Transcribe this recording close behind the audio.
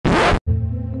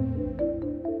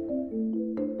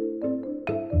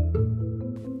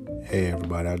Hey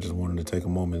everybody, I just wanted to take a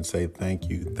moment and say thank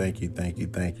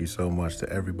you so much to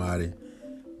everybody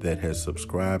that has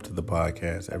subscribed to the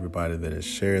podcast, everybody that has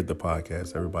shared the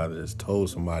podcast, everybody that has told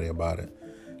somebody about it.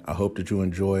 I hope that you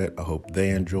enjoy it. I hope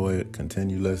they enjoy it.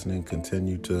 Continue listening.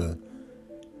 Continue to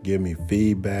give me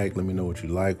feedback. Let me know what you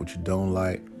like, what you don't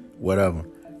like, whatever.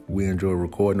 We enjoy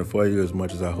recording it for you as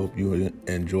much as I hope you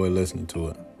enjoy listening to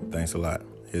it. Thanks a lot.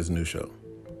 Here's a new show.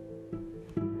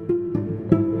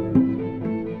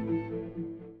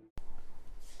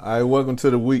 All right, welcome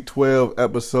to the Week 12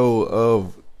 episode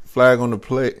of Flag on the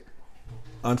Plate,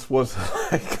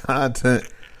 unsportsmanlike content.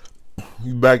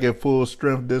 You back at full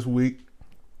strength this week.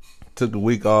 Took the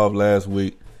week off last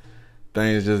week.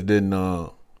 Things just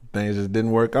didn't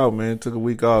work out, man. Took a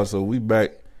week off, so we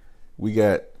back. We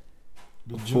got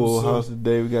the full house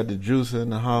today. We got the juicer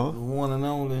in the house. The one and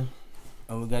only.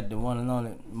 And we got the one and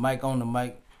only Mike on the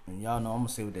mic. And y'all know I'm going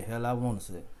to say what the hell I want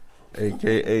to say.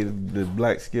 A.K.A. the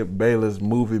Black Skip Bayless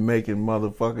movie-making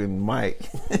motherfucking Mike.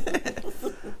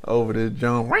 Over this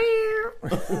John.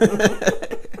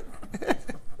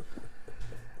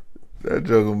 That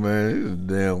joker, man, he's a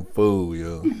damn fool,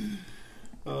 yo.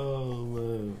 Oh,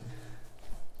 man.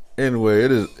 Anyway,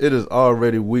 it is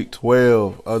already week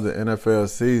 12 of the NFL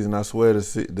season. I swear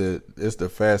it's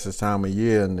the fastest time of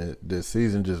year, and the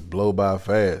season just blow by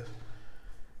fast.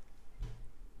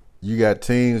 You got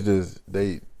teams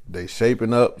they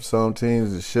shaping up. Some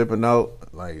teams is shipping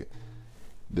out. Like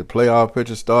the playoff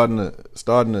picture starting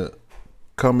to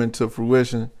come into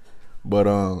fruition, but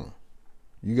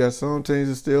you got some teams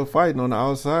that still fighting on the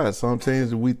outside. Some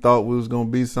teams that we thought was gonna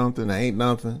be something, that ain't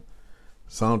nothing.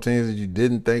 Some teams that you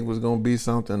didn't think was gonna be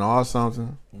something, are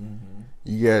something. Mm-hmm.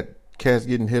 You got cats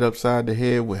getting hit upside the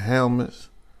head with helmets.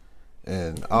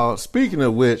 And speaking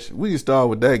of which, we can start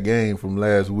with that game from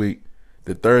last week.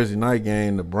 The Thursday night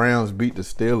game, the Browns beat the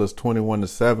Steelers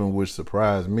 21-7, which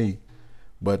surprised me.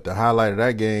 But the highlight of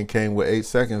that game came with 8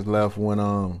 seconds left when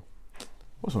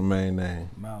what's my main name?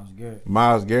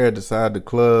 Myles Garrett decided to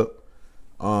club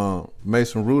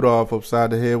Mason Rudolph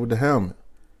upside the head with the helmet.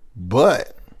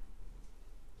 But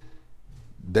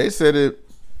they said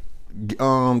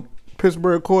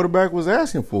Pittsburgh quarterback was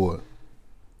asking for it.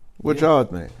 What y'all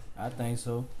think? I think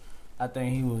so. I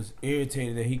think he was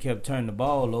irritated that he kept turning the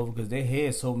ball over because they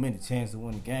had so many chances to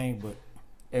win the game, but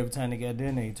every time they got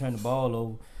in there, he turned the ball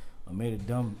over or made a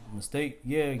dumb mistake.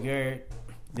 Yeah, Garrett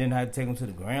didn't have to take him to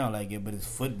the ground like it, but it's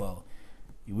football.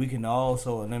 We can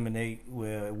also eliminate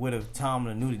where what if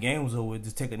Tomlin knew the game was over,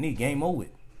 just take a knee, game over.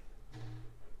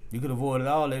 You could avoid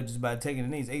all that just by taking the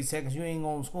knees. 8 seconds, you ain't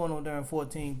gonna score no darn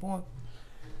 14 points.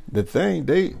 The thing,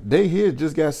 they here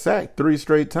just got sacked 3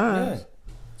 straight times. Yeah.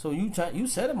 So you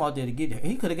set him out there to get.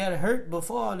 He could have got hurt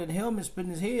before all that helmet spitting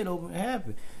his head open. It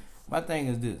happened. My thing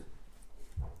is this: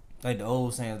 like the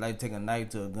old saying, like take a knife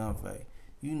to a gunfight.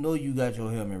 You know you got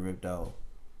your helmet ripped off.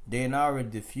 They already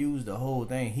diffused the whole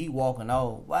thing. He walking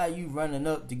off. Why are you running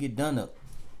up to get done up?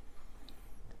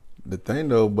 The thing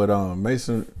though, but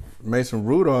Mason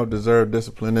Rudolph deserved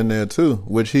discipline in there too,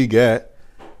 which he got.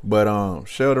 But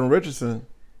Sheldon Richardson,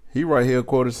 he right here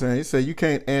quoted saying, he said, you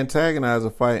can't antagonize a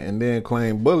fight and then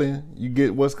claim bullying. You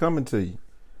get what's coming to you.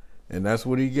 And that's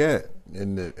what he got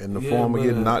in the form of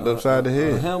getting knocked upside the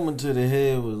head. A helmet to the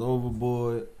head was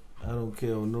overboard. I don't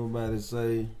care what nobody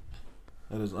say.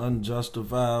 That is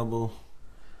unjustifiable.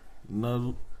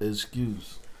 No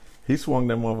excuse. He swung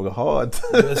that motherfucker hard.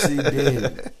 Yes, he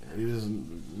did.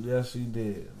 Yes, he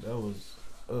did. That was,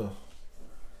 All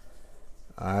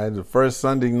right, the first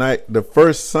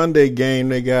Sunday game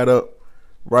they got up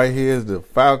right here is the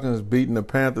Falcons beating the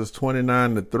Panthers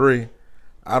 29-3.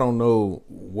 I don't know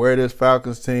where this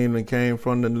Falcons team that came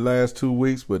from in the last 2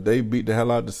 weeks, but they beat the hell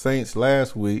out of the Saints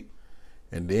last week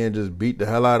and then just beat the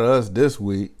hell out of us this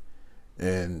week.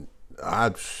 And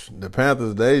the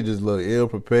Panthers, they just look ill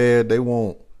prepared.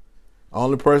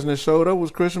 Only person that showed up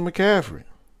was Christian McCaffrey.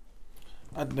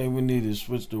 I think we need to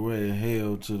switch the word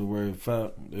hell to the word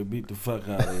fuck. They beat the fuck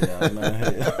out of y'all. Not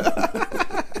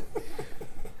hell.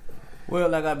 Well,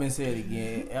 like I've been saying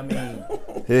again, I mean,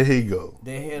 here he go.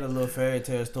 They had a little fairy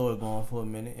tale story going for a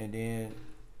minute, and then,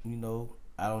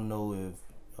 I don't know if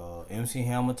MC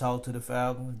Hammer talked to the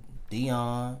Falcons,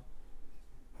 Leon,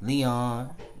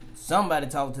 somebody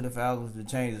talked to the Falcons to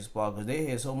change the spot because they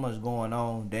had so much going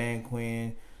on. Dan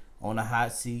Quinn on the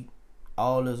hot seat,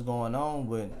 all this going on,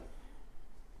 but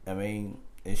I mean,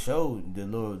 it showed the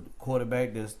little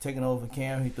quarterback that's taking over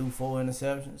Cam. He threw 4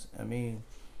 interceptions. I mean,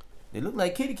 they look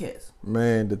like kitty cats.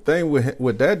 Man, the thing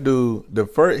with that dude,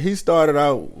 he started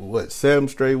out 7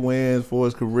 straight wins for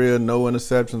his career, no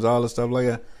interceptions, all the stuff like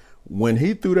that. When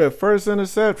he threw that first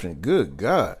interception, good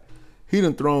God, he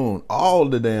done thrown all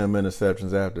the damn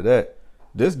interceptions after that.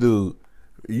 This dude,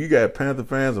 you got Panther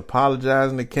fans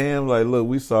apologizing to Cam like, look,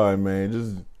 we sorry, man.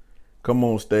 Just come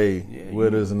on, stay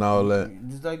with us and all that.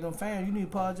 Just like them fans, you need to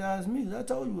apologize to me. I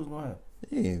told you what was going to happen.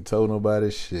 He ain't told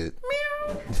nobody shit.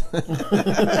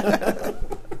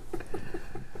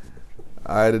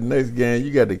 All right, the next game,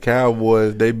 you got the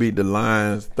Cowboys. They beat the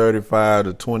Lions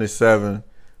 35-27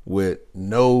 with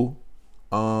no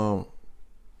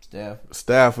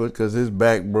Stafford because his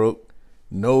back broke,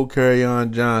 no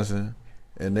Kerryon Johnson,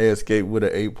 and they escaped with an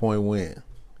 8-point win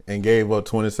and gave up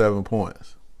 27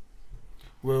 points.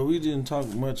 Well, we didn't talk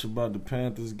much about the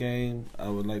Panthers game. I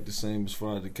would like the same as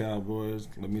far as the Cowboys.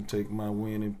 Let me take my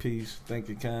win in peace. Thank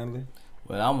you kindly.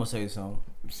 Well, I'm going to say something.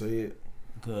 Say it.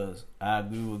 Because I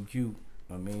agree with Q.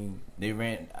 I mean,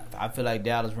 I feel like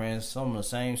Dallas ran some of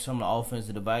the offense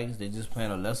to the Vikings. They just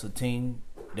playing a lesser team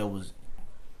that was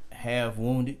half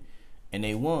wounded, and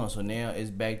they won. So now it's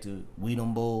back to we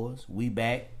them boys, we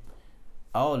back,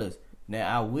 all this.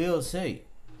 Now, I will say,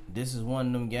 this is one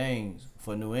of them games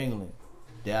for New England.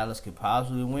 Dallas could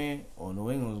possibly win, or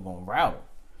New England's going to rout them.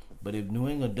 But if New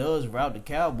England does rout the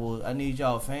Cowboys, I need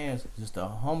y'all fans just to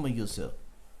humble yourself.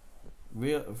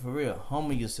 For real,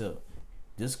 humble yourself.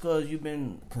 Just because you've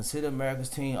been considered America's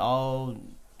team all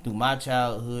through my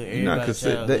childhood, everybody's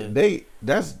childhood.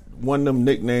 That's one of them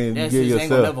nicknames you give yourself. Ain't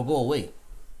gonna never go away.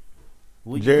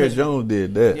 Jared Jones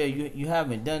did that. Yeah, you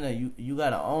haven't done that. You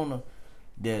got an owner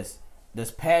that's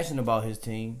passionate about his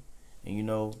team, and you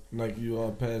know, like you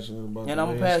are passionate about. And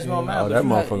I'm passionate about mine. Oh, that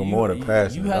motherfucker more than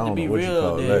passionate. You have to be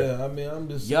real. Yeah, I mean, I'm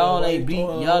just y'all ain't beat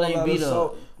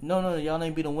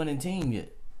a winning team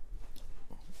yet.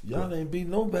 Y'all ain't beat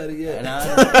nobody yet. And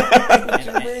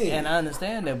I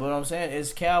understand that, but what I'm saying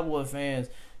is Cowboy fans,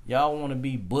 y'all want to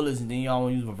be bullets and then y'all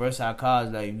want to use reverse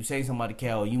psychology. Like, you say somebody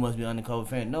Cowboy, you must be an undercover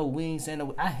fan. No, we ain't saying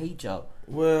that. I hate y'all.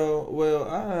 Well,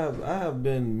 I have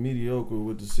been mediocre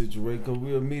with the situation because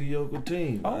we're a mediocre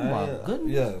team. Oh my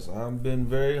goodness. Yes, I've been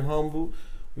very humble.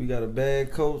 We got a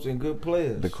bad coach and good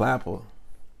players. The Clapper.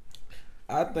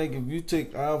 I think if you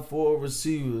take our 4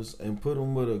 receivers and put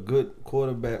them with a good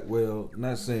quarterback, well,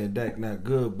 not saying Dak not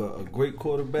good, but a great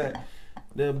quarterback,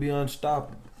 they'll be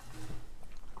unstoppable.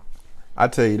 I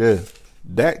tell you this,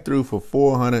 Dak threw for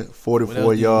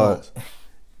 444 yards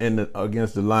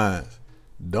against the Lions.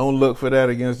 Don't look for that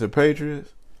against the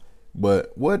Patriots.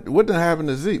 But what done happened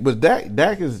to Zeke? But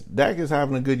Dak is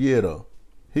having a good year though.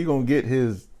 He gonna get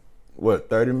his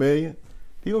 $30 million?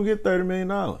 He gonna get $30 million.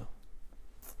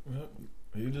 Yep.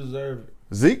 He deserved it.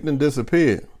 Zeke done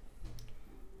disappeared.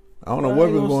 I don't know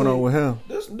what's been going on with him.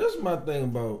 This is my thing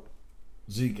about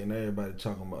Zeke and everybody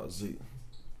talking about Zeke.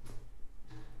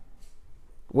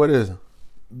 What is it?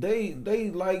 They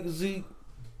like Zeke,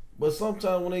 but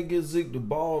sometimes when they get Zeke the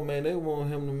ball, man, they want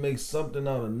him to make something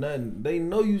out of nothing. They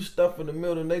know you stuff in the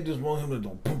middle, and they just want him to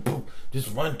go boom, boom,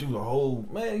 just run through the whole.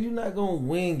 Man, you're not gonna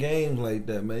win games like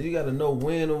that, man. You got to know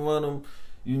when to run them.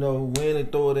 You know, when to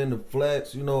throw it in the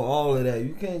flats, you know, all of that.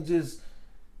 You can't just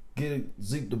get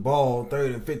Zeke the ball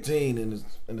 3rd and 15 and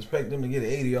expect them to get an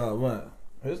 80-yard run.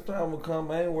 His time will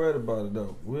come. I ain't worried about it,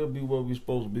 though. We'll be where we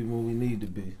supposed to be when we need to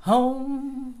be.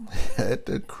 Home at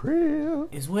the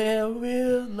crib is where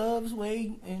real love's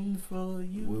waiting for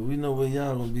you. Well, we know where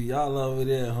y'all gonna be. Y'all over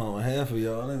there at home. Half of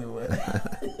y'all, anyway.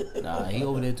 Nah, he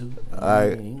over there, too. All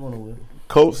right. He going nowhere.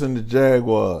 Colts and the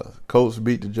Jaguars. Colts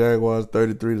beat the Jaguars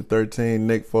 33-13.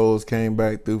 Nick Foles came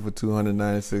back through for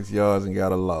 296 yards and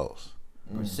got a loss.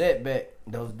 Brissett back.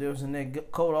 Those difference in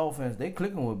that Colt offense. They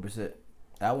clicking with Brissett.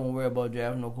 I won't worry about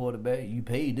drafting no quarterback. You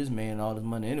paid this man all this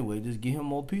money anyway. Just get him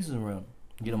more pieces around him.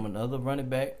 Get him another running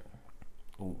back.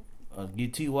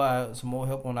 Get T.Y. some more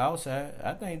help on the outside.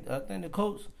 I think the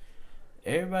Colts,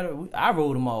 everybody, I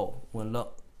rode them all when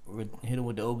Luck hit him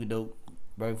with the okey doke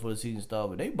right before the season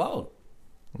started. But they balled.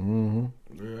 Mm-hmm.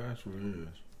 Yeah, that's what it is.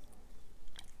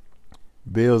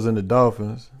 Bills and the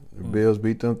Dolphins. The Bills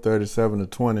beat them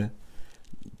 37-20,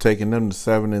 taking them to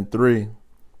 7-3.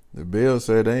 The Bills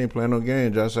said they ain't playing no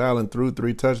game. Josh Allen threw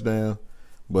 3 touchdowns,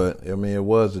 but I mean it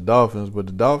was the Dolphins. But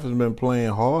the Dolphins been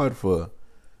playing hard for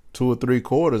 2 or 3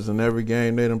 quarters in every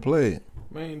game they done played.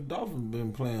 Man, Dolphins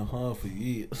been playing hard for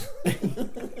years.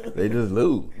 They just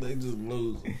lose. They just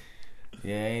lose.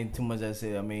 Yeah, ain't too much I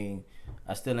said. I mean,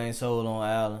 I still ain't sold on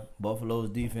Allen. Buffalo's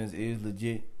defense is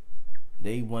legit.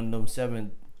 They one of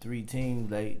them 7-3 teams.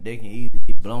 Like they can easily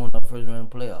get blown up first round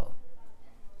playoff.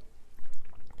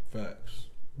 Facts.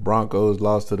 Broncos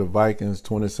lost to the Vikings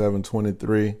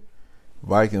 27-23.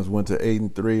 Vikings went to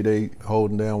 8-3. They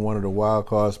holding down one of the wild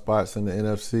card spots in the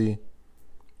NFC.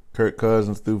 Kirk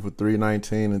Cousins threw for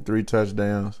 319 and 3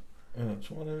 touchdowns. And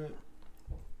a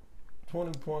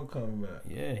 20-point comeback.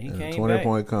 Yeah, he And a came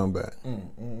 20-point comeback.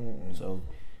 So,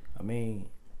 I mean,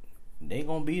 they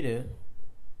gonna be there.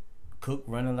 Cook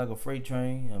running like a freight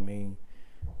train. I mean,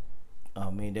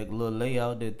 that little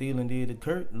layout that Thielen did to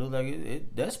Kurt looked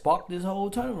like that sparked this whole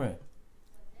turnaround.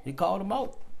 He called him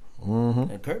out,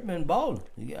 and Kurt been balling.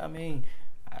 Yeah, I mean,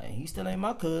 he still ain't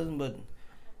my cousin, but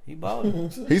he balling.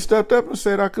 He stepped up and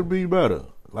said I could be better.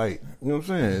 Like, you know what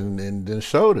I'm saying? And then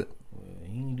showed it. Well,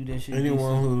 he didn't do that shit.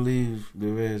 Anyone who leaves the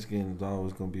Redskins is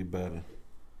always gonna be better.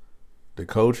 The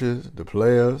coaches, the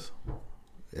players,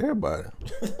 everybody.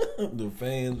 The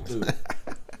fans too.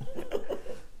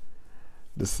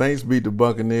 The Saints beat the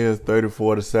Buccaneers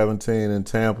 34-17 in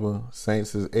Tampa.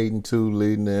 Saints is 8-2,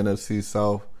 leading the NFC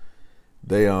South.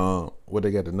 They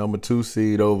they got the number 2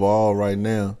 seed overall right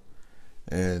now,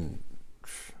 and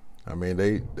I mean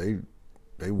they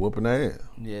whooping their ass.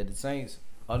 Yeah, the Saints.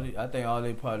 I think all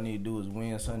they probably need to do is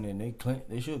win Sunday, and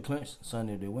they should clinch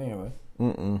Sunday if they win,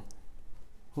 right?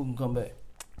 Who can come back?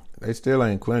 They still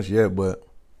ain't clinched yet, but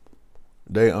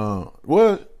they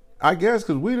well, I guess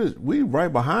because we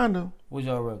right behind them. What's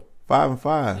y'all record?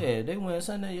 5-5. Yeah, they win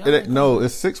Sunday. Y'all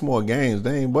It's 6 more games.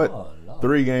 They ain't but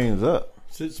 3 games up.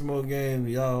 6 more games,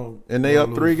 y'all. And they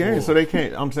up 3 lose games, 4. so they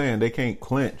can't. I'm saying they can't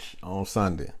clinch on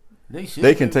Sunday.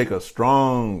 They can take a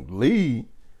strong lead,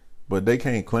 but they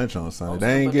can't clinch on Sunday. I'm They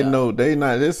saying, ain't but getting the- no. They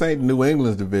not. This ain't New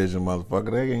England's division,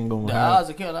 motherfucker. They ain't gonna The have. odds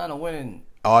of Carolina winning.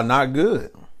 Are not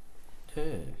good. Yeah.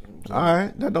 All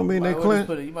right, that don't mean they clinch.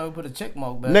 You might put a check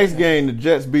mark back. Next game, the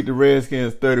Jets beat the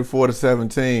Redskins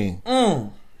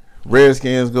 34-17.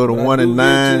 Redskins go to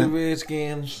 1-9,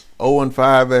 Redskins.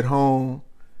 0-5 at home,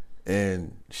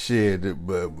 and shit.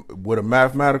 But with a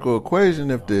mathematical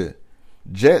equation, if the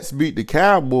Jets beat the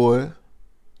Cowboys,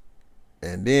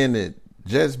 and then the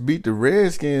Jets beat the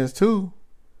Redskins too,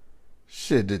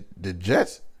 shit. The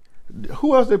Jets.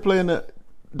 Who else they playing?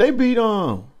 They beat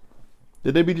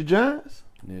Did they beat the Giants?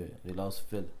 Yeah, they lost to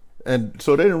Philly. And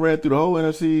so they done ran through the whole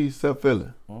NFC except Philly.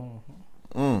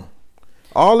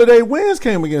 All of their wins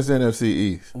came against the NFC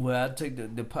East. Well, I'm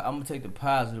gonna take the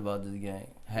positive out of this game.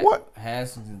 What?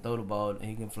 Haskins can throw the ball and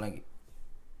he can flank it.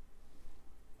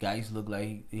 Guys look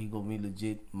like he gonna be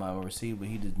legit my receiver.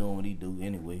 He just doing what he do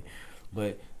anyway.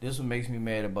 But this what makes me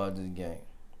mad about this game.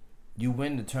 You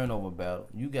win the turnover battle.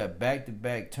 You got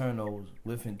back-to-back turnovers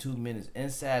within 2 minutes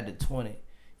inside the 20.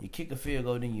 You kick a field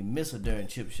goal, then you miss a darn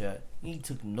chip shot. He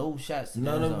took no shots.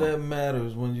 None of that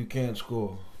matters when you can't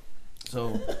score.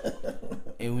 So,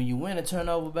 and when you win a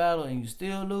turnover battle and you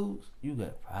still lose, you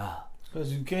got problems.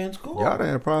 Because you can't score. Y'all done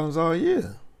had problems all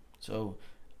year. So,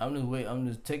 I'm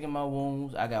just taking my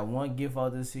wounds. I got one gift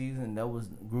out this season, and that was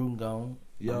Gruden gone.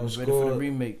 Y'all I'm ready for the scored.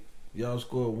 remake. Y'all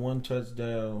scored 1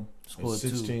 touchdown in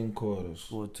 16 quarters.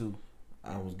 Scored 2.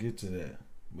 I will get to that.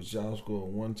 But y'all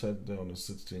scored 1 touchdown in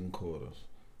 16 quarters.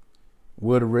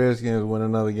 Will the Redskins win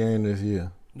another game this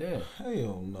year? Yeah.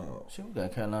 Hell no. Shit, we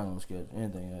got Carolina on the schedule.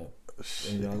 Anything happen.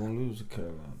 And y'all gonna lose to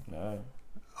Carolina.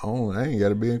 All right. I ain't got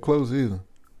to be in close either.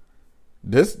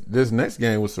 This next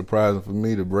game was surprising for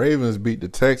me. The Ravens beat the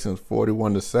Texans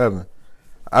 41-7.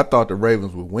 I thought the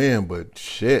Ravens would win, but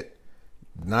shit,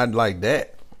 not like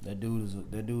that. That dude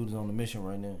is on the mission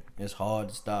right now. It's hard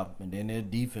to stop, and then their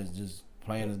defense just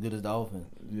playing as good as the offense.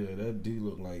 Yeah, that D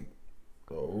looked like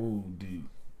the old D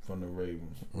from the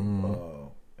Ravens.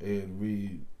 Ed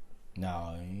Reed.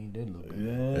 No, he ain't that look good.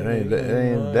 Yeah, It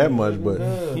ain't that much, but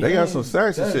they got some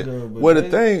sacks and shit. Good, Well, the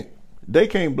thing, they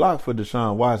can't block for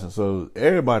Deshaun Watson, so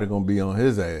everybody gonna be on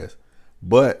his ass.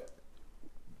 But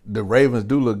the Ravens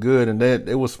do look good, and that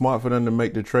it was smart for them to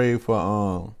make the trade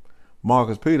for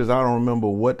Marcus Peters. I don't remember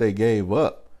what they gave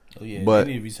up. Oh yeah, but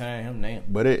they need to resign him now.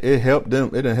 But it helped them.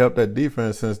 It didn't help that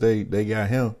defense since they got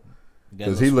him,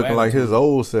 because he looking like his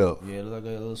old self. Yeah, it look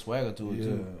like a little swagger to it Yeah.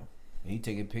 too. He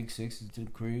taking pick sixes to the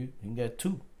crib. He got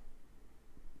 2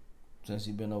 since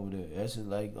he been over there. That's just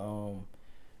like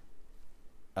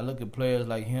I look at players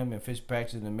like him and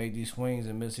Fitzpatrick and make these swings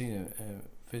in midseason. And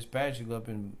Fitzpatrick up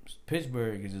in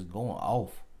Pittsburgh is just going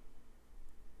off.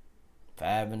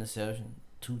 5 interceptions,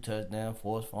 2 touchdowns,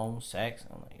 forced fumbles, sacks.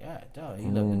 I'm like, God, dog, he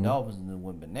left the Dolphins and then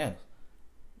went bananas.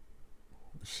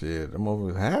 Shit, them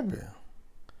over happy.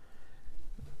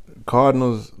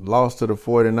 Cardinals lost to the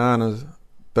 49ers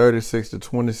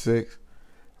 36-26.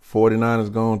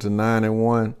 49ers going to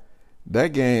 9-1. That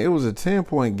game, it was a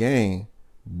 10-point game,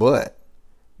 but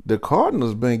the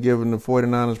Cardinals been giving the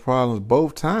 49ers problems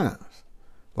both times.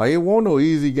 Like, it wasn't no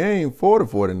easy game for the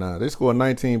 49ers. They scored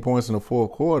 19 points in the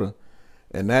fourth quarter,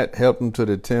 and that helped them to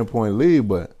the 10-point lead.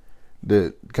 But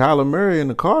the Kyler Murray and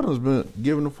the Cardinals been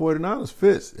giving the 49ers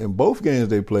fits in both games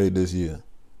they played this year.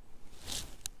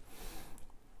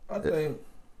 I think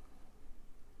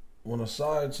when a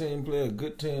side team play a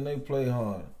good team, they play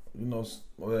hard. You know,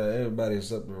 well, everybody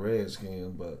except the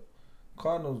Redskins, but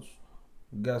Cardinals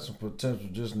got some potential,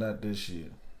 just not this year.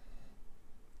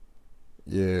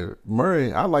 Yeah,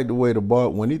 Murray, I like the way the ball,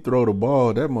 when he throw the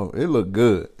ball, it look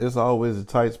good. It's always a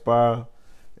tight spiral,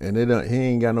 and he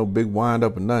ain't got no big wind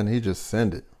up or nothing. He just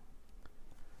send it.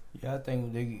 Yeah, I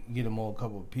think they get him all a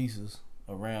couple of pieces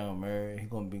around Murray. He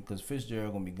gonna be, because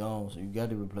Fitzgerald gonna be gone, so you got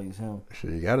to replace him.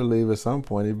 Shit, you got to leave at some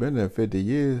point. He been there 50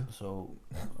 years. So,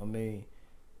 I mean,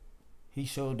 he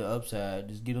showed the upside.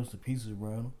 Just get him some pieces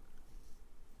around him.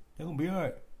 They're gonna be all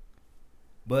right.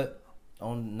 But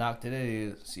on the knock today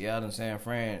is Seattle and San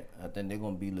Fran. I think they're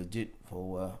gonna be legit for a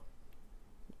while.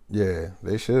 Yeah,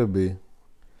 they should be.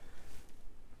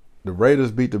 The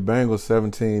Raiders beat the Bengals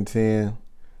 17-10.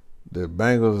 The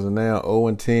Bengals are now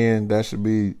 0-10. That should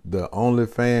be the only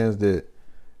fans that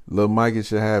Lil Mikey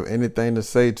should have anything to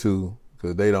say to,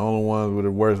 because they the only ones with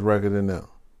a worse record than them.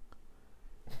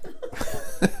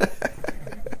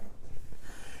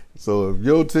 So if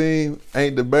your team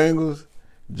ain't the Bengals,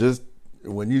 just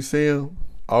when you see him,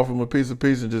 offer him a piece of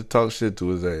pizza and just talk shit to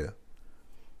his ass.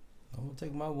 I'm gonna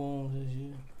take my wounds this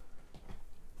year.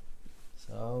 It's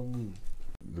all good.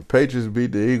 The Patriots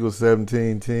beat the Eagles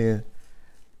 17-10.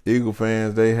 Eagle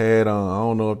fans, they had I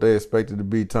don't know if they expected to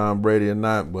beat Tom Brady or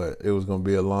not, but it was going to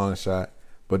be a long shot.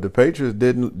 But the Patriots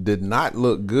did not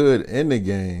look good in the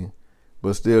game,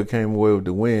 but still came away with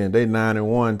the win. They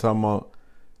 9-1, talking about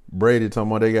Brady, talking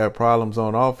about they got problems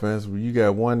on offense. But you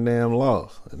got one damn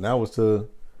loss, and that was to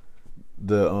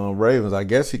the Ravens. I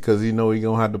guess because he know he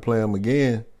gonna have to play them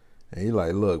again, and he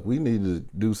like, look, we need to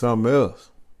do something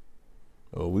else,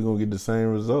 or we gonna get the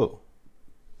same result.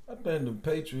 I think the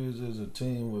Patriots is a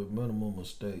team with minimal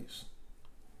mistakes.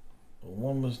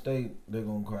 One mistake, they're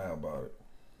gonna cry about it.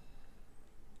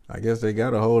 I guess they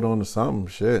got to hold on to something.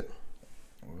 Shit.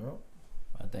 Well,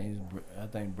 I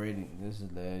think Brady. This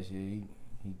is last year.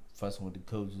 He fussing with the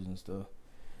coaches and stuff.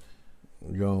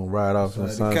 You gonna ride off in the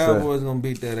the sunset. Cowboys gonna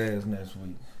beat that ass next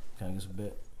week. Can I get some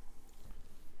bet?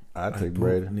 I take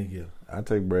Brady. Nigga. I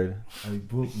take Brady. I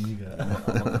book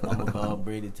nigga. I'm gonna call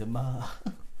Brady tomorrow.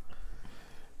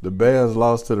 The Bears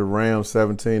lost to the Rams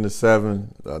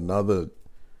 17-7. Another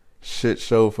shit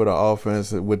show for the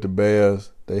offense with the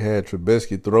Bears. They had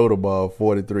Trubisky throw the ball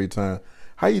 43 times.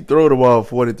 How you throw the ball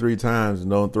 43 times and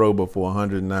don't throw but for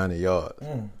 190 yards?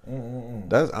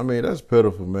 That's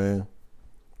pitiful, man.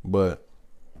 But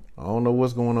I don't know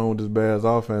what's going on with this Bears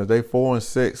offense. They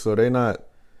 4-6, so they're not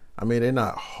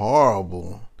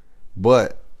horrible.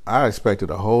 But I expected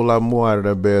a whole lot more out of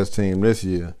that Bears team this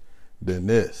year than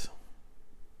this.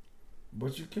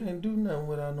 But you can't do nothing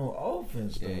without no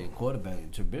offense, though. Yeah,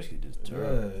 quarterback Trubisky just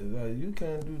terrible. Yeah, like, you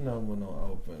can't do nothing with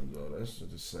no offense, though. That's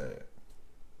just sad.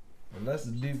 Unless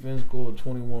the defense scored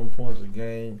 21 points a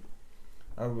game,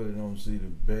 I really don't see the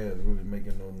Bears really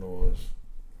making no noise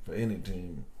for any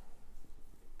team.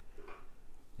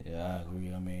 Yeah, I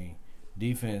agree. I mean,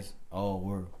 defense all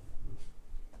work.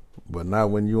 But not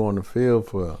when you on the field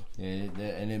for and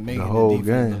it makes the whole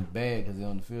defense game look bad because they're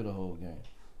on the field the whole game.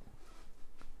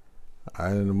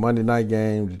 In the Monday night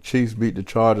game, the Chiefs beat the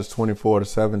Chargers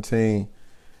 24-17.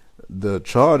 The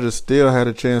Chargers still had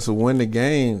a chance to win the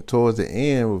game towards the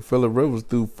end, but Phillip Rivers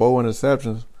threw 4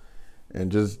 interceptions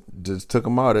and just took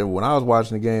them out. And when I was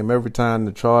watching the game, every time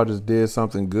the Chargers did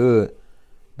something good,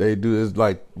 they do it's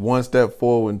like 1 step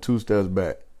forward and 2 steps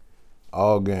back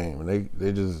all game, and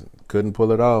they just couldn't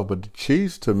pull it off. But the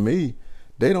Chiefs, to me,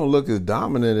 they don't look as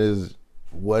dominant as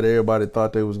what everybody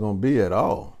thought they was going to be at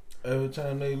all. Every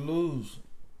time they lose,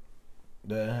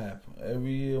 that happens.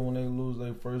 Every year when they lose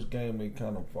their first game, they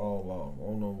kind of fall off. I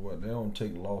don't know what. They don't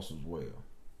take losses well.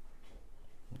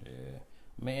 Yeah.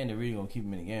 Man, they're really going to keep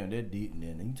them in the game. They're deep. And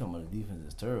then you talking about the defense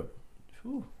is terrible.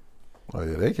 Whew. Oh,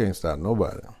 yeah, they can't stop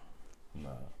nobody. Nah.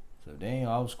 So they ain't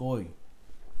outscore you.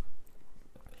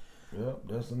 Yep,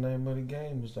 that's the name of the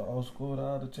game. Is to outscore the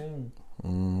other team.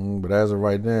 But as of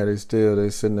right now, they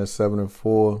sitting at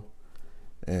 7-4,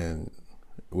 and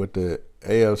with the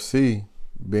AFC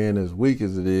being as weak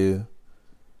as it is,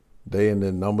 they in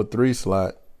the number 3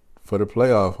 slot for the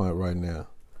playoff hunt right now.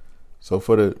 So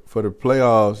for the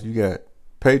playoffs, you got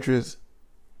Patriots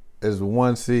as the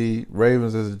 1 seed,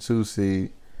 Ravens as the 2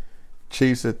 seed,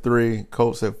 Chiefs at 3,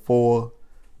 Colts at 4,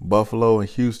 Buffalo and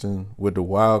Houston with the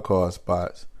wild card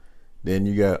spots. Then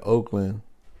you got Oakland,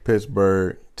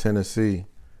 Pittsburgh, Tennessee,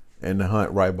 and the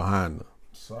hunt right behind them.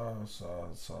 Sorry.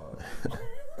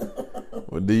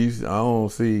 Well, I don't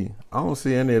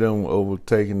see any of them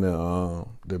overtaking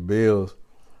the Bills.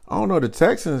 I don't know, the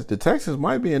Texans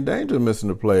might be in danger of missing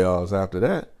the playoffs after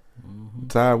that. Mm-hmm.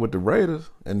 tied with the Raiders,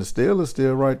 and the Steelers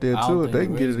still right there I too. don't If think they the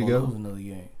can get it Raiders gonna together. lose another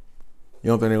game. You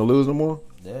don't think they're gonna lose no more?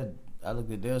 I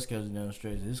looked at their schedule down the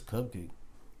stretch. It's cupcake.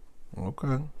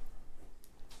 Okay.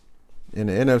 In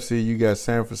the NFC, you got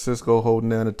San Francisco holding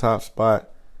down the top spot,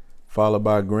 followed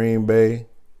by Green Bay,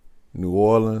 New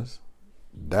Orleans,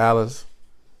 Dallas,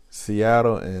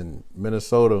 Seattle, and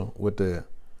Minnesota with the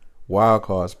wild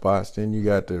card spots. Then you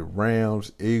got the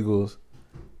Rams, Eagles,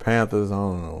 Panthers. I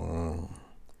don't know.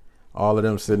 All of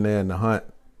them sitting there in the hunt.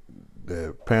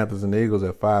 The Panthers and the Eagles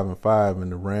at 5-5,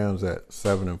 and the Rams at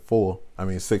 7-4.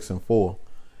 6-4.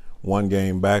 One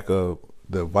game back of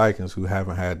the Vikings, who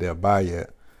haven't had their bye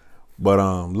yet.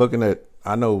 But looking at,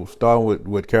 I know starting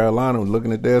with Carolina,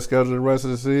 looking at their schedule the rest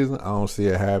of the season, I don't see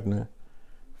it happening.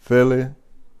 Philly,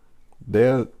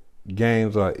 their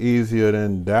games are easier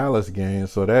than Dallas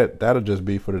games, so that'll just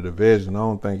be for the division. I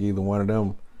don't think either one of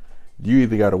them. You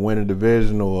either got to win a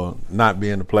division or not be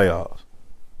in the playoffs.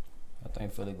 I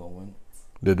think Philly gonna win.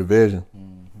 The division.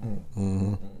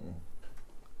 Mm-hmm.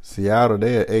 Seattle,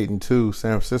 they at 8-2.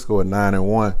 San Francisco at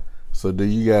 9-1. So do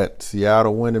you got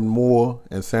Seattle winning more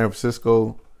and San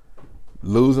Francisco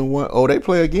losing one? Oh, they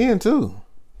play again too.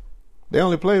 They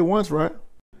only played once, right?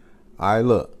 All right,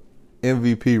 look.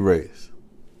 MVP race.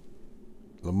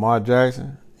 Lamar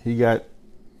Jackson,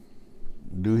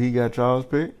 do he got y'all's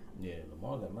pick? Yeah,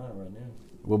 Lamar got mine right now.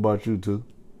 What about you two?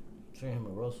 Between him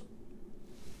and Russell.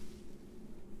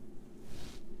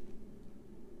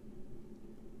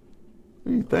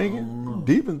 What you thinking?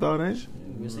 Deep in thought, ain't you?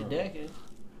 We see Dak is.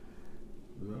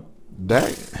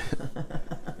 Dak.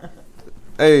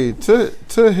 Hey,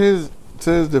 to his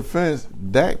defense,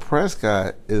 Dak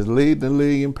Prescott is leading the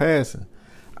league in passing.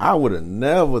 I would have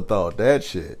never thought that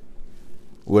shit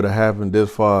would have happened this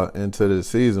far into the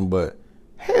season, but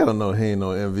hell no, he ain't no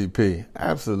MVP.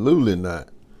 Absolutely not.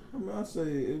 I mean, I say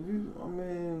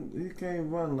he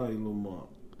can't run like Lamar.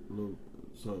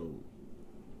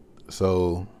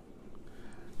 So,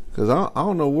 because I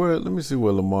don't know where. Let me see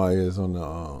where Lamar is on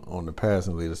the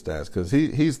passing leader stats. Because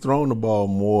he's thrown the ball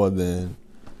more than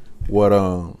what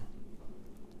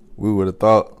we would have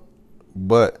thought,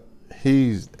 but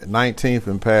he's 19th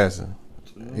in passing.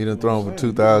 He done thrown for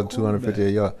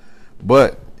 2,258 yards,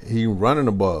 but he running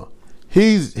the ball.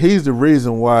 He's the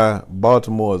reason why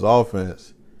Baltimore's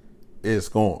offense is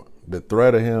scoring. The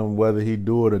threat of him, whether he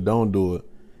do it or don't do it,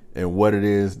 and what it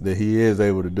is that he is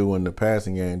able to do in the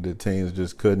passing game that teams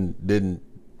just didn't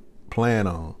plan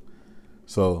on.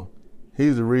 So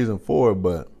he's the reason for it,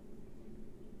 but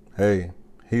hey,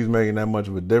 he's making that much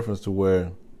of a difference to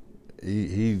where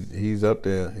he's up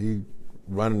there. He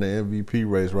running the MVP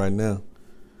race right now.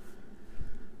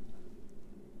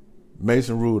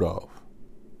 Mason Rudolph.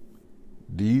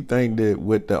 Do you think that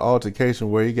with the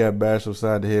altercation where he got bashed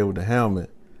upside the head with the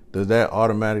helmet, does that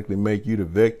automatically make you the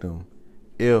victim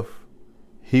if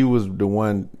he was the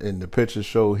one in the picture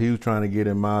show he was trying to get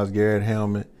in Myles Garrett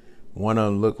helmet? One of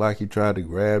them looked like he tried to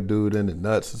grab dude in the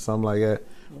nuts or something like that.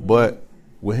 Mm-hmm. But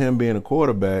with him being a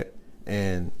quarterback,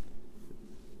 and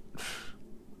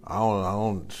I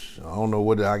don't know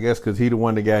what, I guess because he the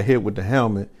one that got hit with the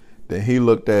helmet, then he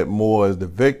looked at more as the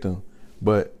victim,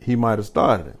 but he might have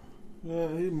started it. Yeah,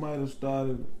 he might have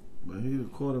started, but he the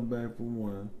quarterback for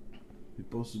one. He's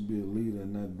supposed to be a leader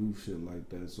and not do shit like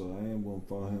that, so I am going to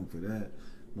follow him for that.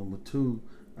 Number two,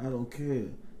 I don't care.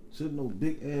 Should no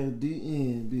big-ass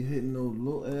DN be hitting no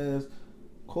little-ass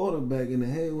quarterback in the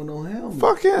head with no helmet?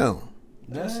 Fuck him.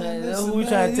 That's who we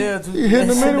trying to tell to. You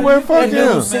hitting him anyway, fuck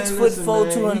him.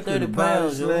 6'4", 230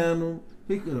 pounds, yo.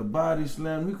 He could have body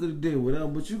slammed him. He could have did whatever,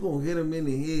 but you going to hit him in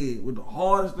the head with the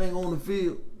hardest thing on the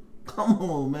field? Come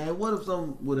on, man. What if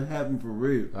something would have happened for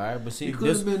real? All right, but see, he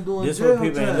could have been doing this jail what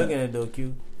people time. ain't looking at though,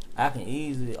 Q. I can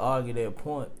easily argue that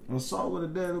point. Assault with a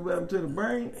deadly weapon to the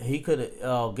brain. He could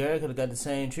have, Gary could have got the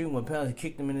same treatment when Pounds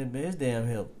kicked him in his damn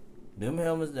helmet. Them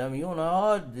helmets, I mean, you don't know how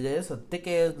hard. That's a thick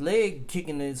ass leg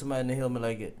kicking somebody in the helmet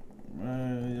like that.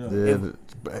 Man,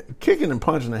 yeah. Kicking and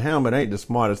punching the helmet ain't the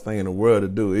smartest thing in the world to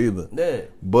do either. Yeah.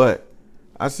 But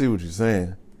I see what you're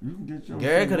saying. You can get your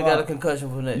Gary could have got a concussion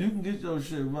from that. You can get your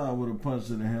shit rocked with a punch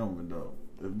to the helmet, though.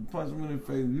 If you punch him in the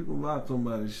face, you can rock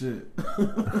somebody's shit.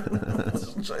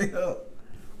 Straight up.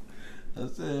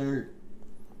 That's it, hurt.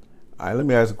 All right, let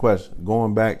me ask a question.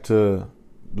 Going back to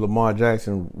Lamar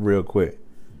Jackson real quick.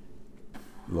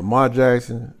 Lamar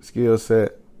Jackson, skill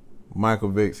set. Michael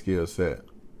Vick, skill set.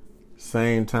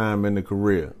 Same time in the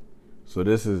career. So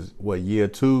this is, year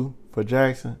 2 for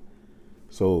Jackson?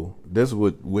 So this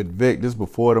with Vic, this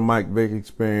before the Mike Vick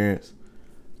experience,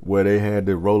 where they had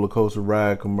the roller coaster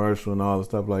ride commercial and all the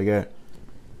stuff like that.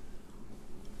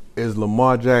 Is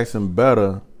Lamar Jackson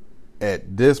better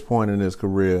at this point in his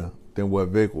career than what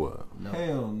Vic was. No.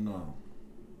 Hell no.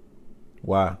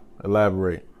 Why?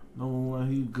 Elaborate. Number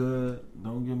one, he good.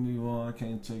 Don't get me wrong, I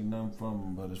can't take nothing from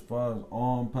him. But as far as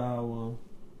arm power,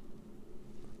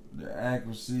 the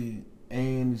accuracy,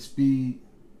 and the speed,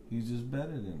 he's just better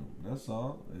than him. That's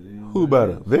all. Who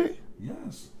better? Vic?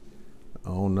 Yes. I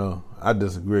don't know. I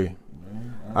disagree.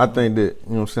 Man, I think that, you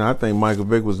know what I'm saying, I think Michael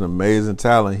Vick was an amazing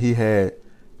talent. He had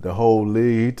the whole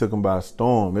league. He took him by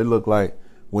storm. It looked like,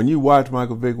 when you watch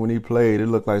Michael Vick when he played, it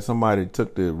looked like somebody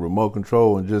took the remote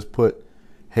control and just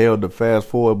held the fast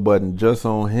forward button just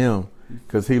on him,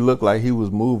 because he looked like he was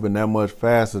moving that much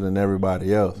faster than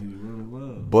everybody else. he really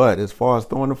was. But as far as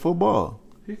throwing the football,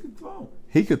 He could throw.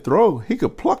 he could throw. He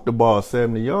could pluck the ball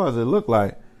 70 yards, it looked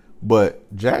like.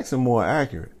 But Jackson more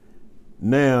accurate.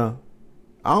 Now,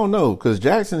 I don't know, because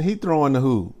Jackson, he throwing the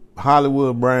who?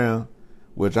 Hollywood Brown,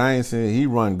 which I ain't seen. He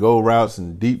run go routes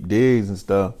and deep digs and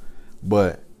stuff.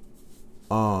 But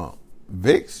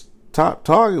Vic's top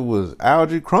target was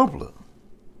Algie Crumpler.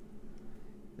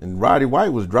 And Roddy White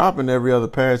was dropping every other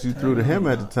pass you threw to him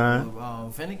at the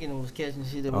time. Finnegan was catching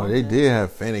shit. Oh, they did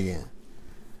have Finnegan.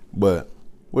 But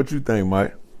what you think,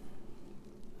 Mike?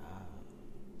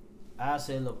 I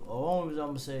say, look, the only reason I'm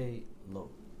going to say,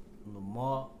 look,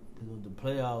 Lamar, because the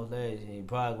playoffs last year, he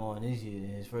probably going this year in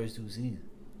his first 2 seasons.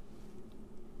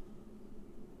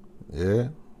 Yeah,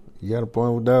 you got a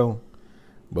point with that one.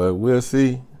 But we'll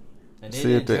see. And they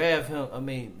See if didn't they- draft him. I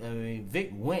mean,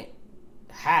 Vic went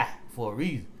high for a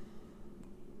reason.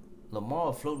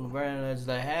 Lamar floating around there just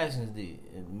like Haskins did,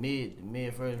 in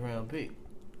mid first round pick.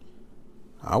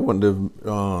 I wonder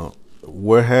if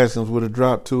where Haskins would have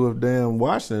dropped to if damn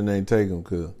Washington ain't take him,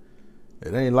 because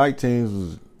it ain't like teams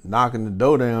was knocking the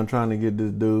door down trying to get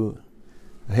this dude.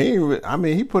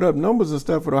 He put up numbers and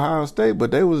stuff at Ohio State,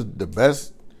 but they was the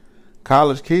best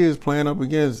college kids playing up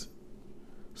against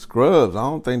scrubs. I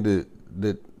don't think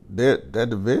that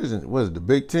division, what is it, the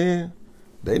Big Ten?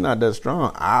 They not that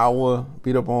strong. Iowa,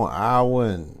 beat up on Iowa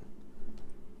and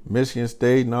Michigan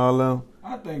State and all them.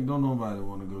 I think don't nobody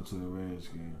want to go to the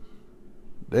Redskins.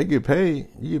 They get paid.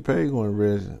 You get paid going to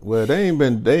Redskins. Well, they ain't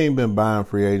been buying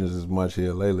free agents as much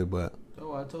here lately, but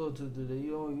Oh, I told you today,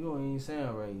 you don't even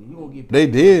sound right. You gonna get they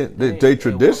paid. did. They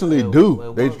traditionally do.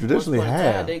 Well, They once traditionally upon a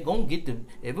time, have. They gonna get them.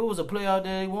 If it was a play out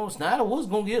there, they want Snyder was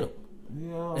gonna get them.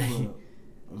 Yeah,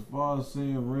 but as far as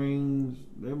seeing rings,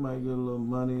 they might get a little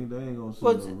money. They ain't gonna see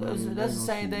But no rings. that's They the ain't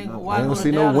same gonna see thing. nothing. Why I go don't to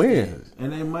see no Dallas wins.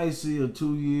 And they might see a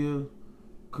 2-year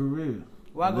career.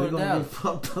 Why go They to gonna Dallas? get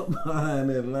fucked up behind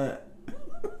that line.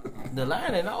 The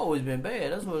line ain't always been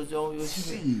bad. That's what you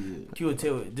Shit. You would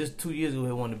tell just 2 years ago, he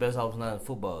had one of the best offensive lines in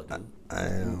football, dude.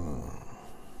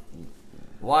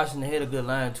 Washington had a good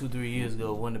line 2-3 years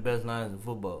ago, one of the best lines in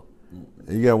football.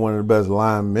 You got one of the best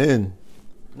linemen.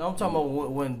 No, I'm talking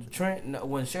about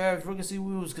when Sheriff's rookie season,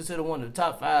 we was considered one of the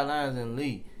top 5 lines in the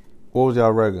league. What was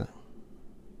y'all record?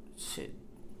 Shit,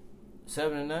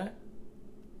 7-9.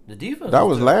 The defense. That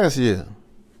was good. last year.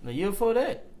 The year before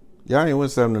that. Y'all ain't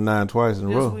went 7-9 twice in a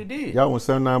Yes, row. we did. Y'all went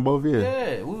 7-9 both years.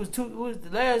 Yeah, we was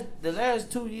the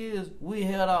last 2 years we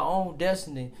held our own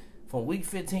destiny from week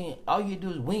 15. All you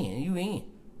do is win, you in.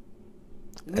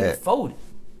 We folded.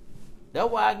 That's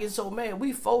why I get so mad.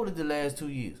 We folded the last 2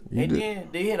 years, then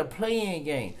they had a play-in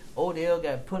game. Odell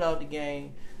got put out the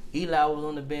game. Eli was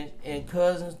on the bench, and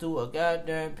Cousins threw a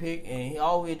goddamn pick, and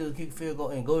all we had to do was kick field goal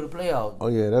and go to the playoffs. Oh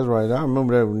yeah, that's right. I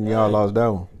remember that when y'all lost that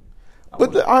one.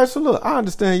 But all right, so look, I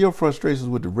understand your frustrations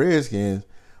with the Redskins,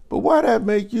 but why that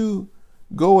make you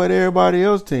go at everybody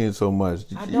else's team so much?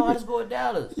 I know I just go with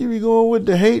Dallas. You be going with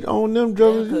the hate on them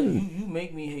jokers. You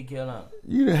make me hate Carolina.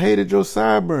 You done hated your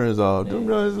sideburns off. Them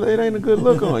jokers, it ain't a good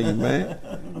look on you, man.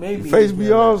 You made Your me face hate be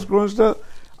Carolina. all scrunched up.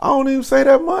 I don't even say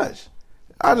that much.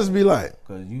 I just be like,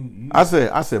 Cause you I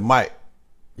said, Mike,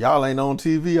 y'all ain't on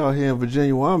TV out here in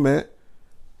Virginia where I'm at.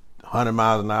 100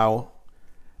 miles an hour.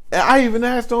 And I even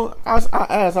asked I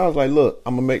was like, look,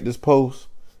 I'm gonna make this post.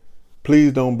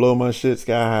 Please don't blow my shit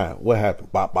sky high. What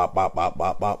happened? Bop, bop, bop, bop,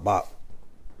 bop, bop, bop.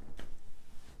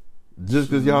 Just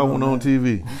because y'all went on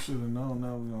TV. You should have known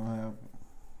that was gonna happen.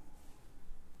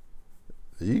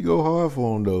 You go hard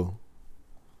for them though.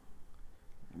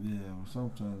 Yeah, but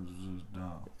sometimes it's just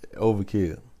dumb.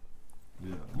 Overkill.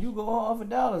 Yeah. You go hard for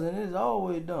Dallas, and it's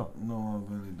always dumb. No,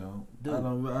 I really don't. Dude.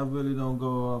 I really don't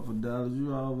go off for Dallas.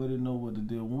 You already know what to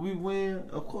do. When we win,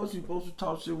 of course you're supposed to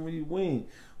talk shit when you win.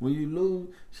 When you lose,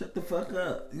 shut the fuck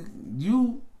up.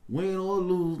 You win or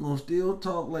lose, gonna still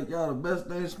talk like y'all the best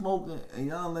thing smoking, and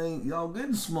y'all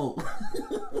getting smoked.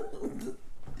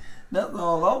 That's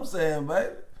all I'm saying,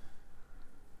 baby.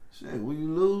 Shit, when you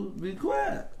lose, be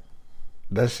quiet.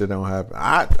 That shit don't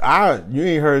happen. You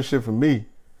ain't heard shit from me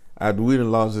after we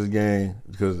done lost this game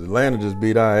because Atlanta just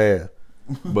beat our ass.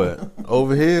 But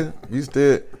over here, you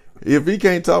still, if he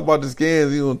can't talk about the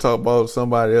Skins, he gonna talk about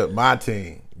somebody else, my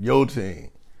team, your team,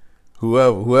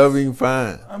 whoever he can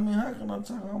find. I mean, how can I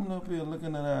talk? I'm up here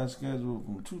looking at our schedule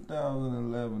from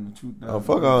 2011 to 2000. Oh,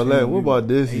 fuck all that. What about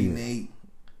this year? 8-8.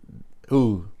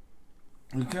 Who?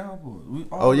 The Cowboys.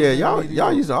 Oh yeah,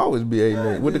 y'all used to always be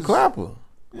 8-8 with the clapper.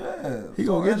 Yeah, He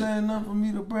gonna get you. That ain't nothing for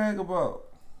me to brag about.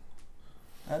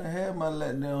 I done had my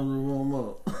letdowns to warm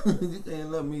up. You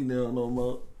can't let me down no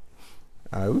more.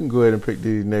 All right, we can go ahead and pick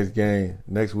these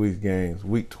next week's games.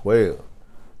 Week 12,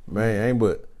 man, ain't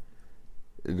but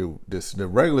the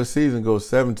regular season goes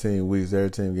 17 weeks. Every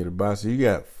team get a bye, so you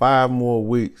got 5 more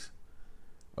weeks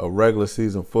of regular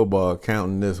season football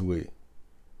counting this week.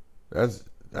 That's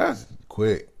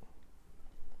quick.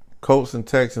 Colts and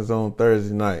Texans on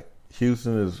Thursday night.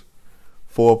 Houston is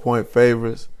 4-point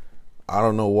favorites. I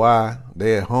don't know why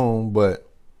they at home, but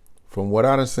from what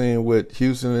I done seen with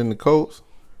Houston and the Colts,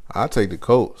 I take the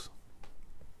Colts.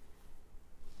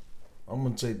 I'm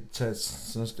gonna take the Texans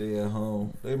since they at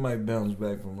home. They might bounce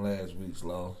back from last week's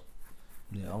loss.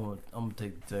 Yeah, I'm gonna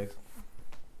take the Texans.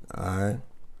 All right.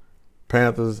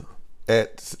 Panthers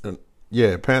at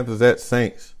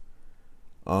Saints.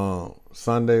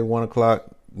 Sunday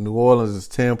 1:00. New Orleans is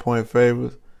 10-point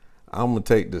favorites. I'm gonna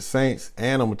take the Saints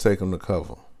and I'm gonna take them to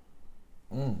cover.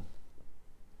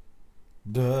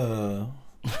 Duh.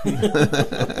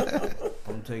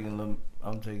 I'm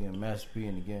taking Master P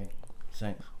in the game.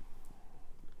 Saints.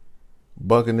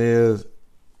 Buccaneers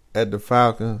at the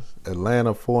Falcons.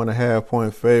 Atlanta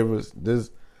 4.5-point favorites.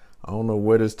 I don't know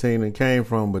where this team came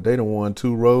from, but they done won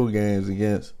 2 road games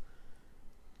against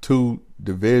 2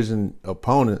 division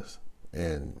opponents,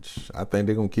 and I think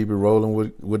they're gonna keep it rolling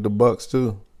with the Bucs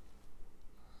too.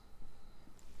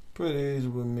 Pretty easy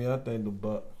with me. I think the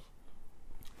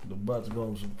Bucs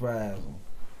gonna surprise them.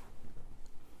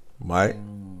 Mike? Let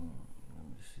me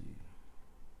see.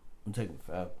 I'm taking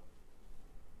Falcons.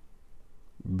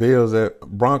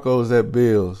 Broncos at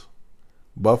Bills.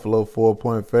 Buffalo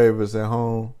 4-point favorites at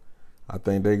home. I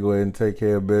think they go ahead and take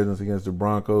care of business against the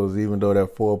Broncos, even though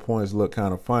that 4 points look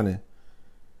kind of funny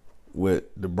with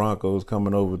the Broncos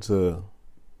coming over to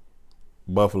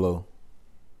Buffalo.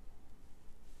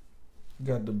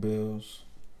 Got the Bills.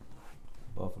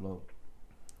 Buffalo.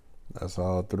 That's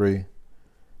all 3.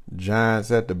 Giants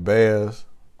at the Bears.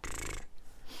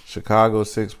 Chicago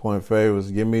 6-point favorites.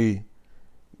 Give me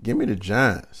the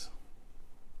Giants.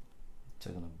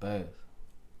 Taking the Bears.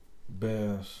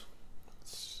 Bears.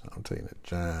 I'm taking the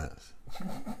Giants.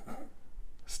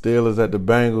 Steelers at the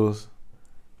Bengals.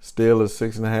 Steelers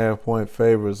 6.5-point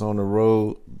favorites on the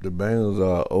road. The Bengals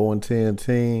are 0-10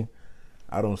 team.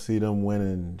 I don't see them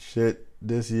winning shit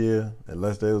this year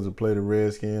unless they was to play the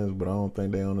Redskins, but I don't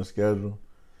think they on the schedule.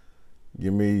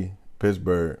 Give me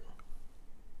Pittsburgh.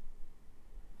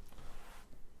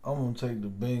 I'm gonna take the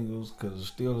Bengals because the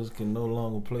Steelers can no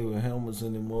longer play with helmets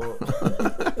anymore.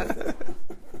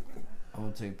 I'm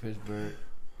gonna take Pittsburgh.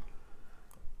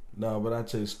 No, but I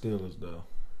take Steelers though.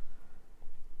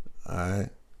 All right.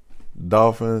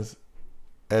 Dolphins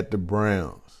at the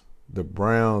Browns. The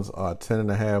Browns are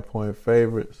 10.5-point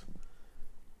favorites.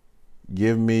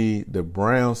 Give me the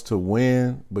Browns to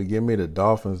win, but give me the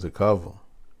Dolphins to cover.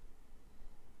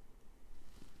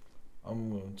 I'm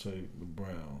gonna take the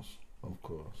Browns, of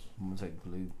course. I'm gonna take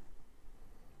Cleveland.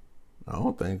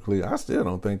 I still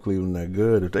don't think Cleveland that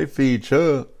good. If they feed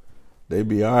Chubb, they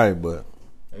be all right, but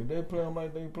if they play them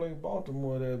like they play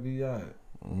Baltimore, they'll be all right.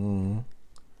 Mm-hmm.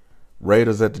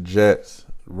 Raiders at the Jets.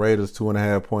 Raiders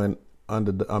 2.5-point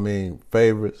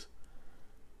favorites.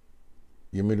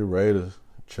 Give me the Raiders.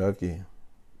 Chucky.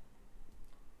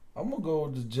 I'm gonna go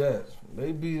with the Jets.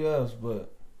 They beat us,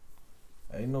 but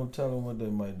ain't no telling what they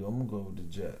might do. I'm gonna go with the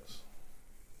Jets.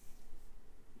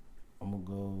 I'm gonna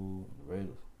go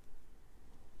Raiders.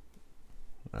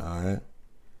 All right.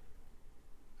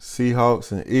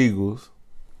 Seahawks and Eagles.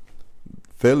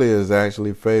 Philly is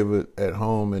actually favored at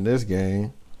home in this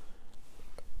game.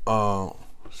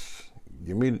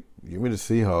 Give me the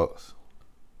Seahawks.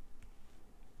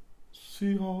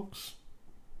 Seahawks.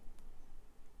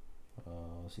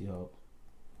 Seahawks.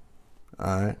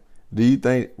 All right.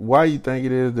 Why you think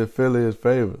it is that Philly is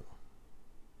favored?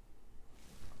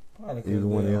 Probably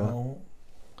because they're at home.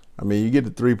 I mean, you get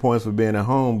the 3 points for being at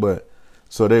home, but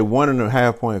so they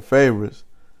 1.5-point favorites.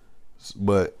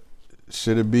 But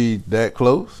should it be that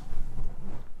close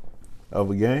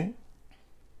of a game?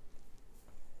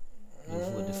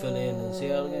 With the Philly and the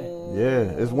Seattle game.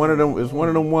 Yeah, it's one of them. It's one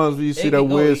of them ones where you see that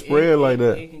weird spread like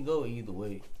that. It can go either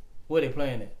way. Where they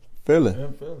playing at? Philly.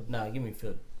 In Philly. Nah, give me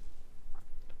Philly.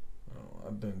 I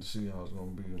think the Seahawks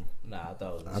gonna beat them. Nah, I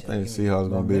thought it was I think the Seahawks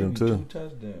gonna beat them too. 2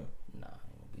 touchdowns. Nah,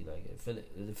 it gonna be like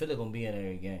that. Philly gonna be in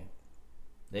every game.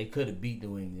 They could have beat the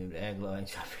Wings if Aguilar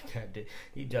ain't dropped it.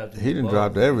 He dropped. He done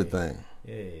dropped everything.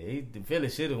 Yeah, the Philly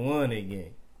should have won that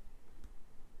game.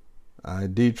 All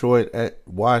right, Detroit at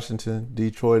Washington.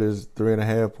 Detroit is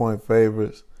 3.5-point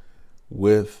favorites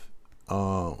with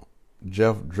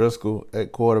Jeff Driscoll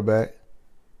at quarterback.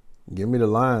 Give me the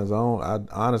Lions. I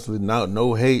honestly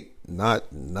no hate,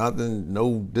 nothing,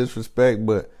 no disrespect,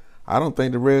 but I don't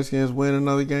think the Redskins win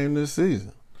another game this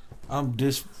season. I'm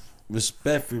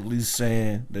disrespectfully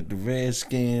saying that the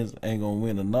Redskins ain't gonna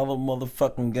win another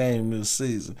motherfucking game this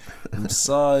season. I'm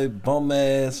sorry, bum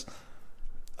ass.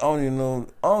 I don't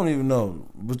even know,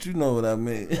 but you know what I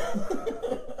mean.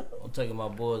 I'm taking my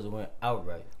boys that went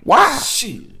outright. Why?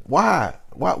 Shit. Why,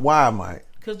 Mike?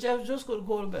 Cause Jeff Driscoll the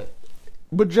quarterback.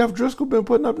 But Jeff Driscoll been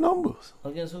putting up numbers.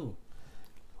 Against who?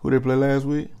 Who they play last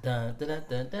week? Dun, dun,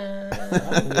 dun, dun, dun.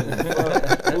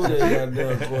 Who they got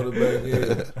done quarterback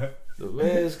is? The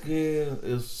Redskins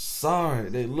is sorry.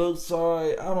 They look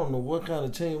sorry. I don't know what kind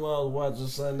of team I was watching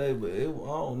Sunday, but I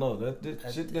don't know. That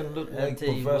shit didn't look I like tell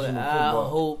you professional what, football. I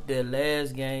hope that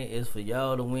last game is for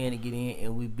y'all to win and get in,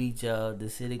 and we beat y'all. The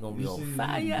city gonna be You on see,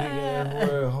 fire. big ass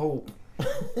word hope.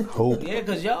 Hope. Yeah,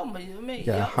 cause y'all, I mean,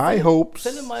 Got y'all high hopes.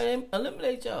 Philly might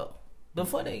eliminate y'all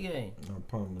before that game. I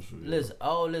promise you. Listen,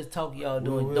 all this talk y'all We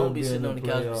doing, will don't be be sitting in on the the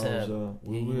couch playoffs, beside y'all.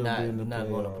 We me. will You're be in the not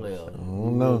going to playoffs. playoffs. I We don't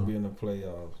will know. be in the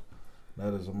playoffs.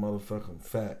 That is a motherfucking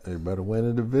fact. They better win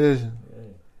the division. Yeah.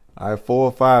 All right, 4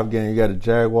 or 5 game. You got the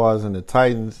Jaguars and the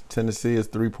Titans. Tennessee is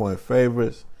 3-point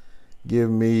favorites. Give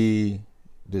me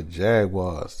the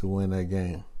Jaguars to win that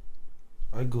game.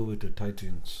 I go with the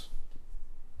Titans.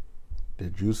 The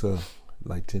Juicer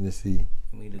like Tennessee.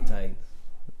 Me the Titans.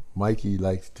 Mikey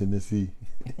likes Tennessee.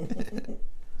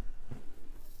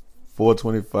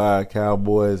 425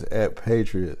 Cowboys at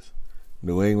Patriots.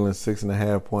 New England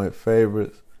 6.5-point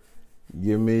favorites.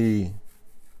 Give me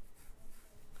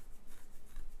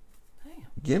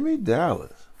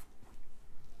Dallas.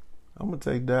 I'm gonna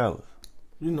take Dallas.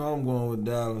 You know I'm going with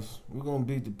Dallas. We're gonna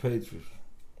beat the Patriots.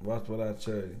 Watch what I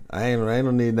tell you. I ain't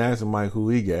no need to ask Mike who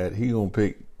he got. He gonna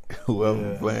pick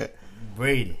whoever Yeah. playing.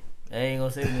 Brady. I ain't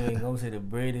gonna say New England. I'm gonna say the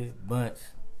Brady bunch.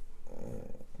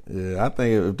 Yeah, I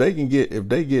think if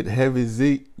they get heavy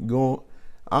Zeke going,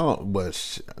 I don't.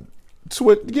 But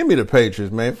give me the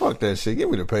Patriots, man. Fuck that shit. Give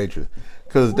me the Patriots,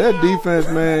 cause that defense,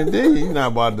 man, you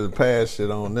not about to pass shit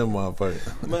on them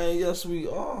motherfuckers. Man, yes we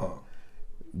are.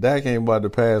 Dak ain't about to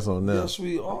pass on them. Yes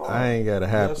we are. I ain't gotta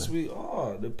happen. Yes we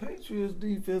are. The Patriots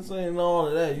defense ain't all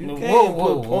of that. You Whoa, can't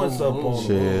whoa, put points whoa, up whoa. on Shit,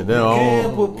 them. they You don't-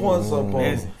 can't put points up on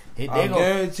Listen, them. they I gonna-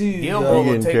 guarantee you. Gilmore dog.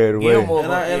 He getting carried away. Gilmore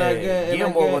And I guarantee-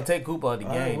 gonna take Cooper out the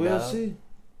All right, game. we'll dog. see.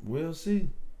 We'll see.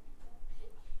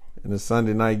 In the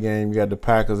Sunday night game, you got the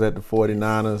Packers at the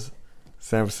 49ers.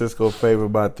 San Francisco favored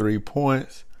by 3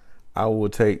 points. I will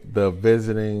take the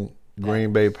visiting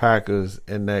Green Bay Packers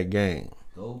in that game.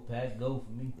 Go Pack, go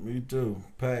for me. Me too.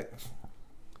 Packs.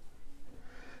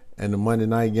 In the Monday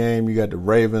night game, you got the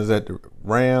Ravens at the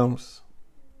Rams.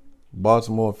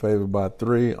 Baltimore favored by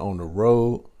 3 on the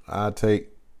road. I take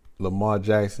Lamar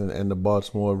Jackson and the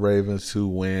Baltimore Ravens to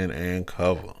win and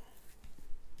cover.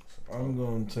 I'm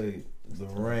gonna take the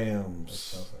That's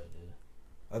Rams. tough right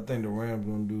there. I think the Rams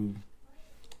gonna do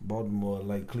Baltimore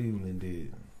like Cleveland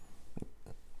did.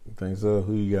 Think so?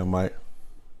 Who you got, Mike?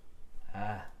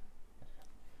 It's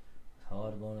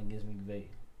hard going against McVay.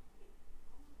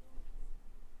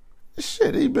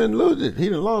 Shit, he been losing. He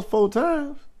done lost 4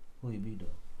 times. Who he beat though?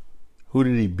 Who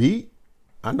did he beat?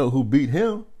 I know who beat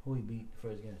him. Who he beat the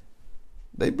first game?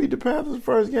 They beat the Panthers the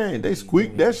first game. They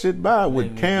squeaked that shit by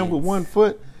with Cam with 1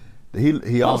 foot.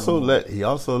 He also let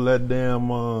them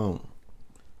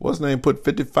what's his name put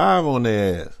 55 on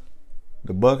their ass.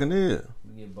 The Buccaneers.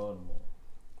 We get Baltimore.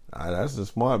 That's a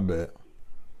smart bet.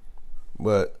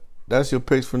 But that's your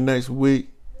picks for next week.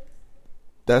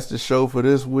 That's the show for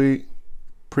this week.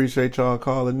 Appreciate y'all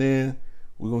calling in.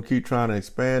 We're gonna keep trying to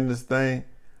expand this thing.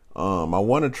 I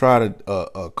want to try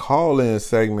a call-in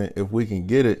segment if we can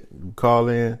get it. Call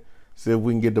in, see if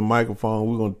we can get the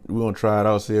microphone. We're gonna try it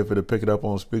out, see if it'll pick it up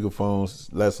on speakerphones.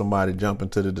 Let somebody jump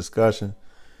into the discussion.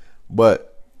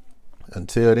 But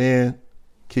until then,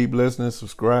 keep listening,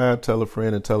 subscribe, tell a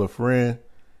friend and tell a friend.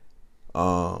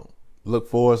 Look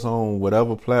for us on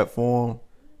whatever platform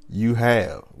you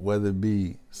have, whether it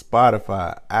be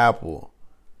Spotify, Apple,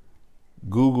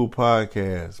 Google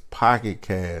Podcasts, Pocket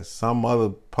Cast, some other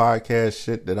podcast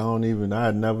shit that I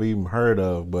had never even heard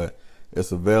of, but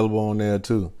it's available on there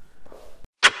too.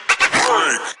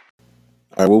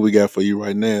 All right, what we got for you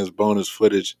right now is bonus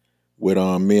footage with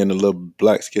me and the little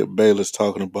black Skip Bayless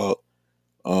talking about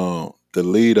the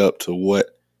lead up to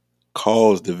what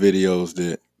caused the videos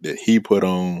that he put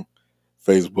on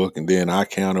Facebook, and then I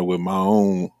counter with my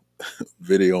own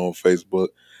video on Facebook.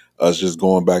 Us just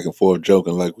going back and forth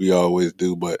joking like we always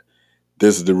do, but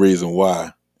this is the reason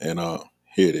why, and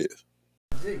here it is.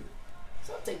 Gee,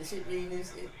 so I take the shit reading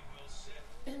this shit,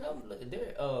 and I'm looking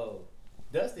there.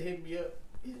 Dusty hit me up.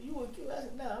 You want to? I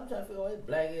said, nah. I'm trying to figure out what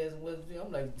black ass was.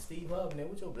 I'm like Steve Harvey. Man,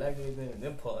 what's your black ass in?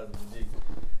 Them parts of the G.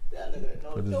 Yeah, look at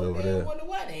that. No, damn wonder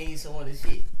why they ain't showing this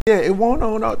shit. Yeah, it won't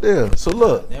on out there. So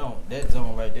look, they don't. That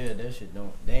zone right there. That shit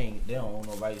don't. They don't own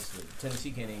no rights. Tennessee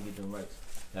can't even get them rights.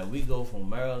 Like we go from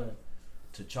Maryland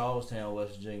to Charlestown,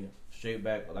 West Virginia, straight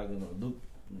back like in a loop,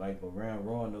 like around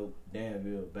Roanoke,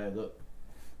 Danville, back up.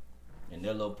 And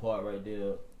that little part right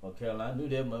there, Carolina, I knew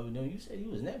that mother doing. You said you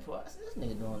was in that part. I said this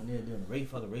nigga doing the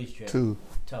fucking racetrack,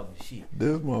 talking shit.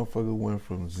 This motherfucker went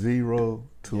from 0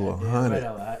 to 100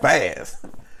 right fast.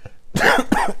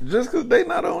 Just cause they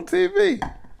not on TV.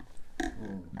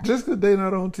 Just cause they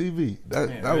not on TV.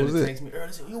 That was it. Text me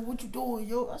earlier, said, yo, what you doing,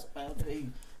 yo? I said, man, today,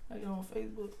 I get on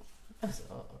Facebook. I said,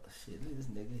 oh shit, look at this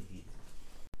nigga here.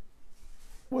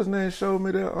 What's name showed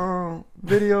me that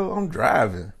video? I'm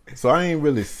driving, so I ain't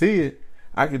really see it.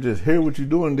 I could just hear what you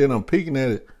doing, then I'm peeking at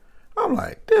it. I'm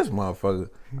like, this motherfucker.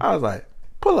 I was like,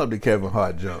 pull up the Kevin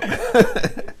Hart jump.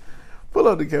 Pull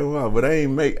up the Kevin Hart, but I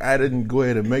didn't go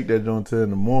ahead and make that jump till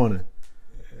in the morning.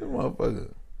 This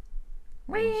motherfucker.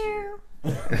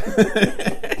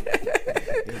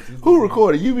 Who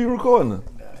recorded? You be recording them?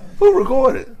 Who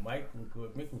recorded? Mike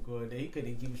recorded. He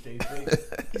couldn't keep a straight face.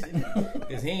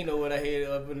 Because he ain't know what I had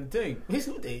up in the tape. He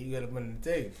said, what the hell you got up in the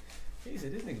tape? He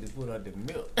said, this nigga just put out the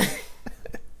milk.